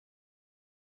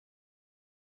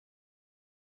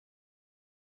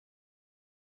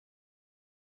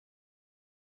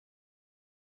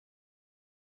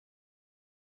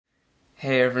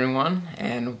Hey everyone,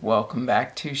 and welcome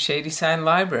back to Shadyside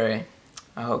Library.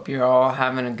 I hope you're all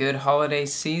having a good holiday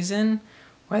season,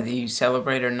 whether you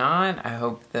celebrate or not. I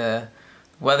hope the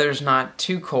weather's not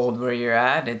too cold where you're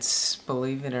at. It's,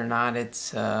 believe it or not, it's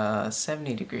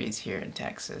 70 degrees here in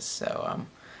Texas, so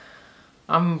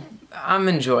I'm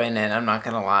enjoying it. I'm not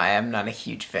gonna lie, I'm not a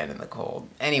huge fan of the cold.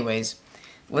 Anyways,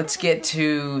 let's get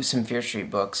to some Fear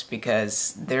Street books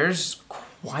because there's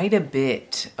quite a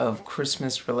bit of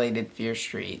Christmas-related Fear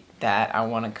Street that I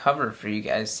want to cover for you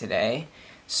guys today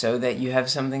so that you have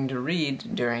something to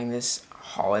read during this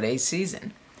holiday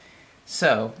season.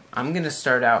 So, I'm going to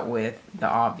start out with the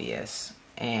obvious,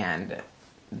 and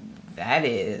that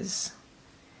is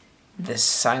the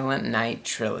Silent Night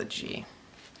trilogy.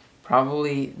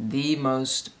 Probably the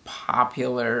most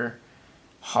popular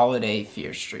holiday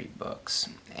Fear Street books.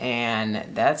 And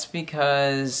that's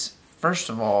because, first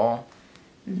of all,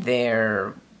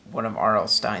 they're one of R.L.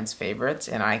 Stine's favorites,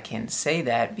 and I can say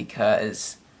that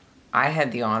because I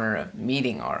had the honor of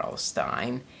meeting R.L.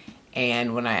 Stine,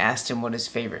 and when I asked him what his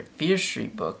favorite Fear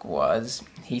Street book was,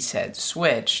 he said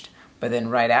Switched, but then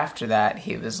right after that,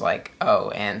 he was like,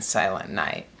 oh, and Silent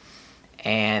Night.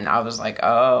 And I was like,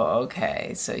 oh,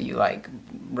 okay, so you like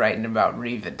writing about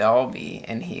Reva Dalby,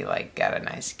 and he like got a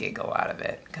nice giggle out of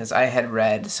it, because I had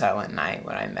read Silent Night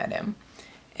when I met him.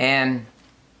 And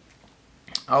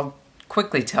I'll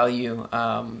quickly tell you,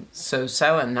 so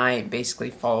Silent Night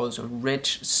basically follows a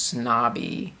rich,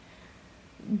 snobby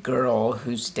girl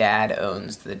whose dad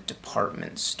owns the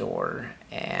department store,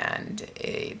 and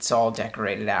it's all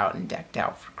decorated out and decked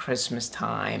out for Christmas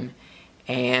time,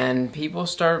 and people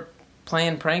start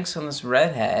playing pranks on this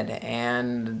redhead,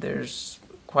 and there's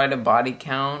quite a body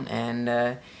count,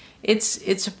 and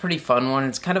it's a pretty fun one.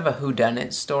 It's kind of a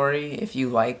whodunit story. If you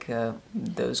like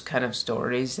those kind of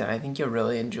stories, then I think you'll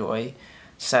really enjoy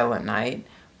Silent Night.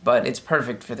 But it's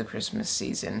perfect for the Christmas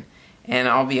season. And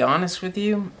I'll be honest with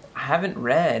you, I haven't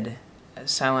read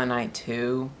Silent Night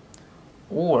 2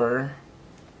 or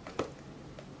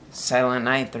Silent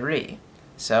Night 3.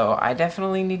 So I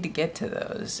definitely need to get to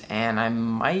those. And I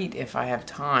might, if I have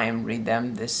time, read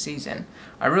them this season.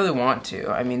 I really want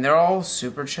to. I mean, they're all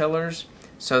super chillers.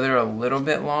 So they're a little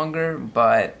bit longer,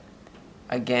 but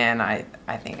again, I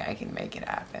think I can make it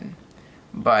happen.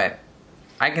 But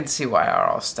I can see why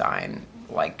R.L. Stine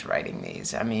liked writing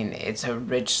these. I mean, it's a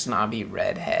rich, snobby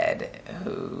redhead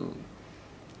who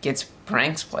gets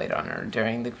pranks played on her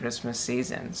during the Christmas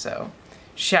season. So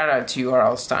shout out to you,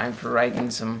 R.L. Stine, for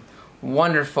writing some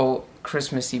wonderful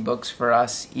Christmassy books for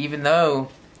us, even though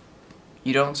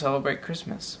you don't celebrate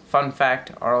Christmas. Fun fact,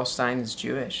 R.L. Stine is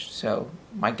Jewish, so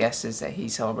my guess is that he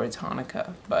celebrates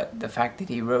Hanukkah. But the fact that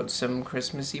he wrote some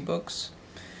Christmassy books,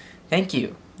 thank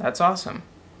you. That's awesome.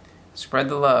 Spread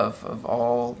the love of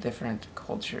all different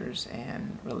cultures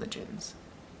and religions.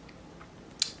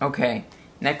 Okay,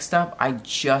 next up, I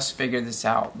just figured this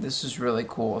out. This is really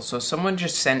cool. So someone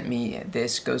just sent me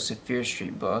this Ghost of Fear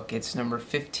Street book. It's number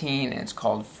 15, and it's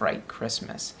called Fright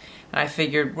Christmas. And I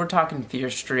figured, we're talking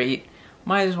Fear Street,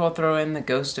 might as well throw in the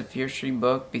Ghost of Fear Street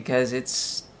book because it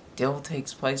still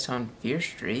takes place on Fear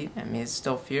Street. I mean, it's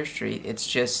still Fear Street. It's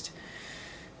just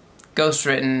ghost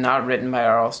written, not written by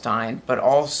R.L. Stine, but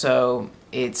also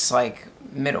it's like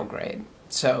middle grade.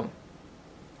 So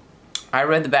I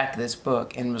read the back of this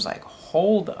book and was like,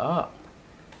 hold up.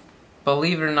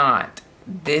 Believe it or not,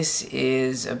 this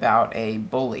is about a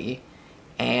bully,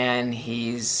 and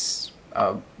he's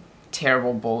a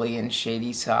terrible bully in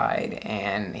Shadyside,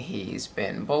 and he's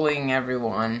been bullying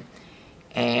everyone,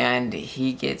 and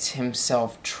he gets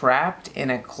himself trapped in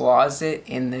a closet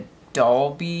in the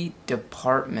Dalby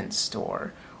department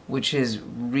store, which is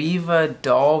Reva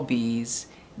Dalby's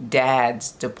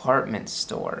dad's department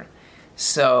store.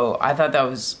 So I thought that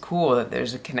was cool that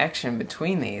there's a connection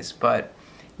between these, but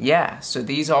yeah, so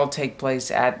these all take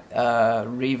place at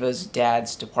Reva's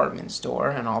dad's department store,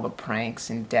 and all the pranks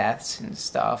and deaths and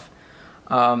stuff.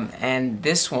 And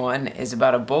this one is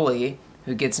about a bully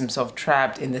who gets himself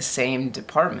trapped in the same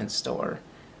department store,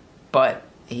 but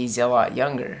he's a lot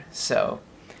younger. So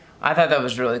I thought that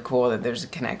was really cool that there's a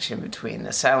connection between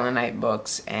the Silent Night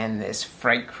books and this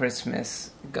Fright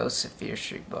Christmas Ghosts of Fear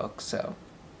Street book. So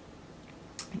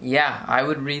yeah, I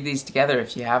would read these together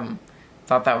if you have them.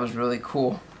 Thought that was really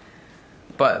cool.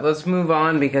 But let's move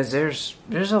on because there's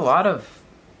a lot of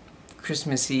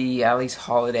Christmassy, at least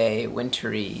holiday,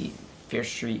 wintry Fear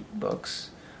Street books.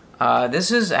 This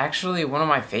is actually one of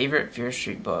my favorite Fear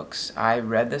Street books. I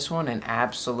read this one and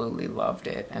absolutely loved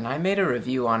it, and I made a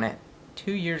review on it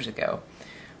 2 years ago.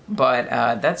 But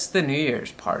that's The New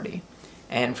Year's Party.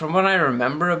 And from what I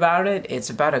remember about it, it's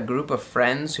about a group of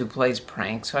friends who plays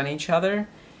pranks on each other.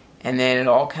 And then it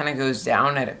all kind of goes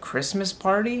down at a Christmas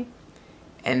party.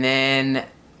 And then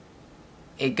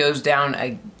it goes down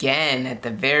again at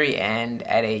the very end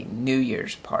at a New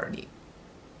Year's party.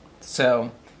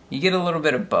 So you get a little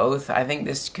bit of both. I think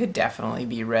this could definitely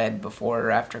be read before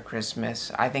or after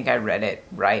Christmas. I think I read it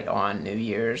right on New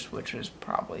Year's, which was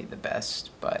probably the best.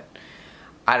 But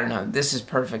I don't know. This is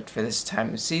perfect for this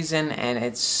time of season, and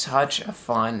it's such a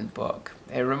fun book.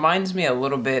 It reminds me a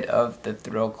little bit of The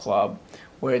Thrill Club,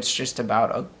 where it's just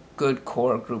about a good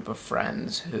core group of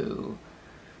friends who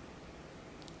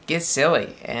get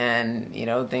silly and, you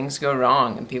know, things go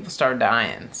wrong and people start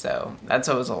dying. So that's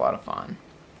always a lot of fun.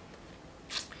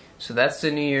 So that's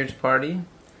the New Year's party.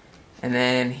 And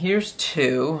then here's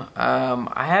two.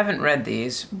 I haven't read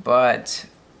these, but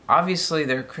obviously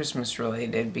they're Christmas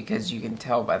related because you can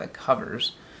tell by the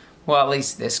covers. Well, at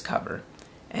least this cover.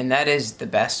 And that is The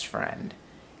Best Friend.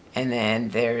 And then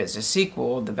there is a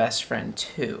sequel, The Best Friend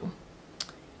 2.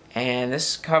 And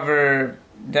this cover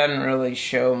doesn't really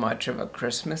show much of a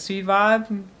Christmassy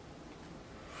vibe.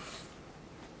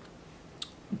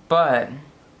 But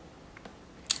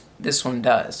this one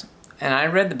does. And I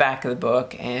read the back of the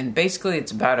book, and basically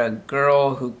it's about a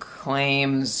girl who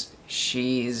claims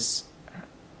she's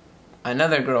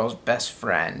another girl's best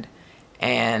friend.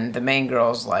 And the main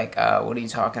girl's like, what are you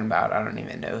talking about? I don't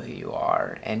even know who you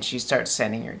are. And she starts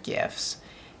sending her gifts.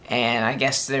 And I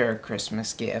guess they're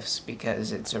Christmas gifts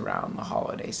because it's around the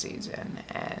holiday season.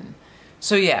 And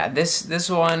so yeah,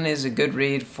 this one is a good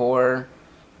read for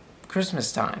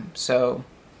Christmas time. So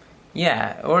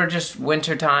yeah, or just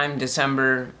winter time,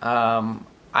 December.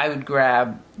 I would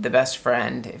grab The Best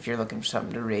Friend if you're looking for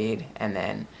something to read. And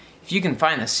then if you can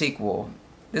find a sequel,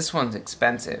 this one's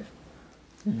expensive.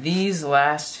 These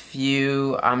last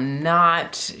few, I'm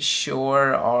not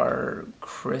sure are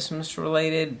Christmas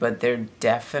related, but they're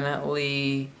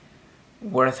definitely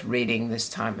worth reading this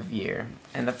time of year.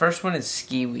 And the first one is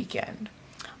Ski Weekend.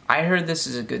 I heard this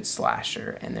is a good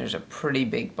slasher, and there's a pretty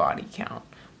big body count.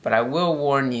 But I will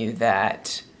warn you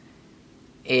that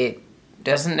it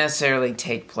doesn't necessarily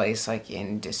take place like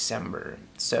in December.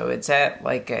 So it's at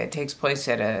it takes place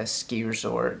at a ski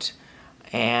resort.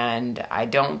 And I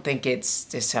don't think it's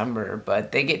December,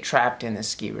 but they get trapped in a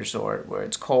ski resort where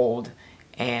it's cold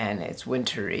and it's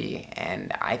wintry,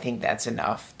 and I think that's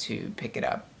enough to pick it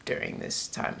up during this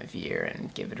time of year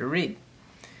and give it a read.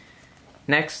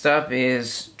 Next up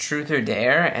is Truth or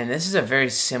Dare, and this is a very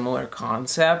similar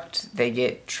concept. They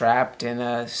get trapped in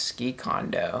a ski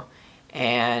condo,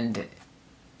 and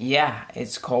yeah,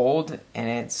 it's cold, and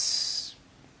it's,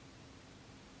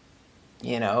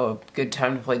 you know, a good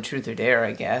time to play Truth or Dare,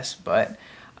 I guess. But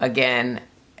again,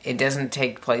 it doesn't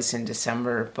take place in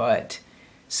December, but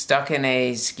stuck in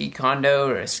a ski condo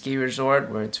or a ski resort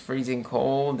where it's freezing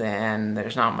cold and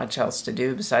there's not much else to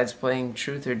do besides playing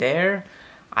Truth or Dare,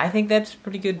 I think that's a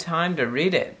pretty good time to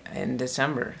read it in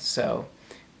December. So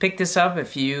pick this up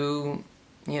if you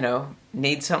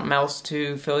need something else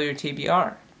to fill your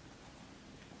TBR.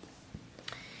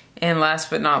 And last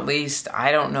but not least,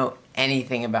 I don't know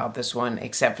anything about this one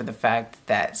except for the fact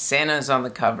that Santa is on the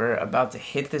cover about to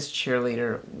hit this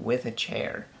cheerleader with a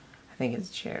chair. I think it's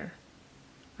a chair.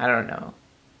 I don't know.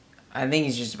 I think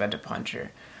he's just about to punch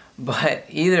her. But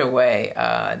either way,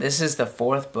 this is the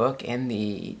fourth book in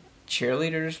the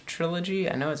Cheerleaders trilogy.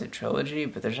 I know it's a trilogy,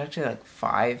 but there's actually like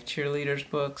 5 Cheerleaders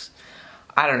books.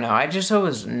 I don't know. I just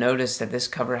always noticed that this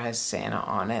cover has Santa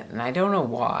on it, and I don't know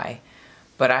why.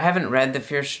 But I haven't read the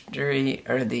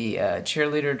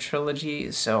Cheerleader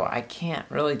trilogy, so I can't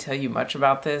really tell you much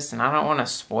about this, and I don't want to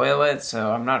spoil it,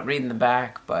 so I'm not reading the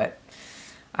back. But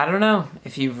I don't know.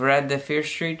 If you've read the Fear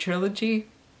Street trilogy,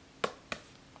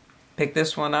 pick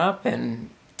this one up and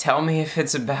tell me if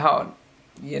it's about,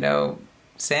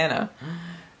 Santa.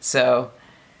 So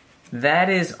that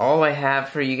is all I have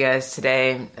for you guys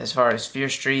today as far as Fear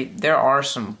Street. There are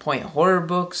some point horror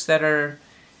books that are,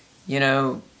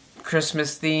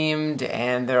 Christmas themed,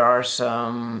 and there are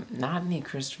some, not any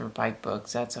Christopher Pike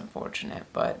books, that's unfortunate,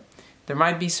 but there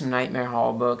might be some Nightmare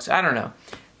Hall books. I don't know.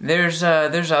 There's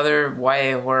other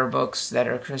YA horror books that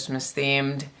are Christmas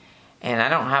themed, and I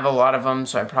don't have a lot of them,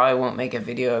 so I probably won't make a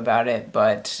video about it,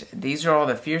 but these are all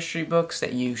the Fear Street books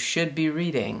that you should be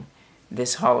reading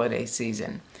this holiday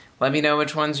season. Let me know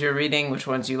which ones you're reading, which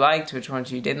ones you liked, which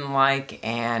ones you didn't like,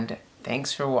 and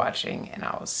thanks for watching, and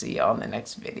I will see y'all in the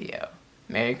next video.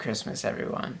 Merry Christmas,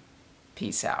 everyone.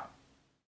 Peace out.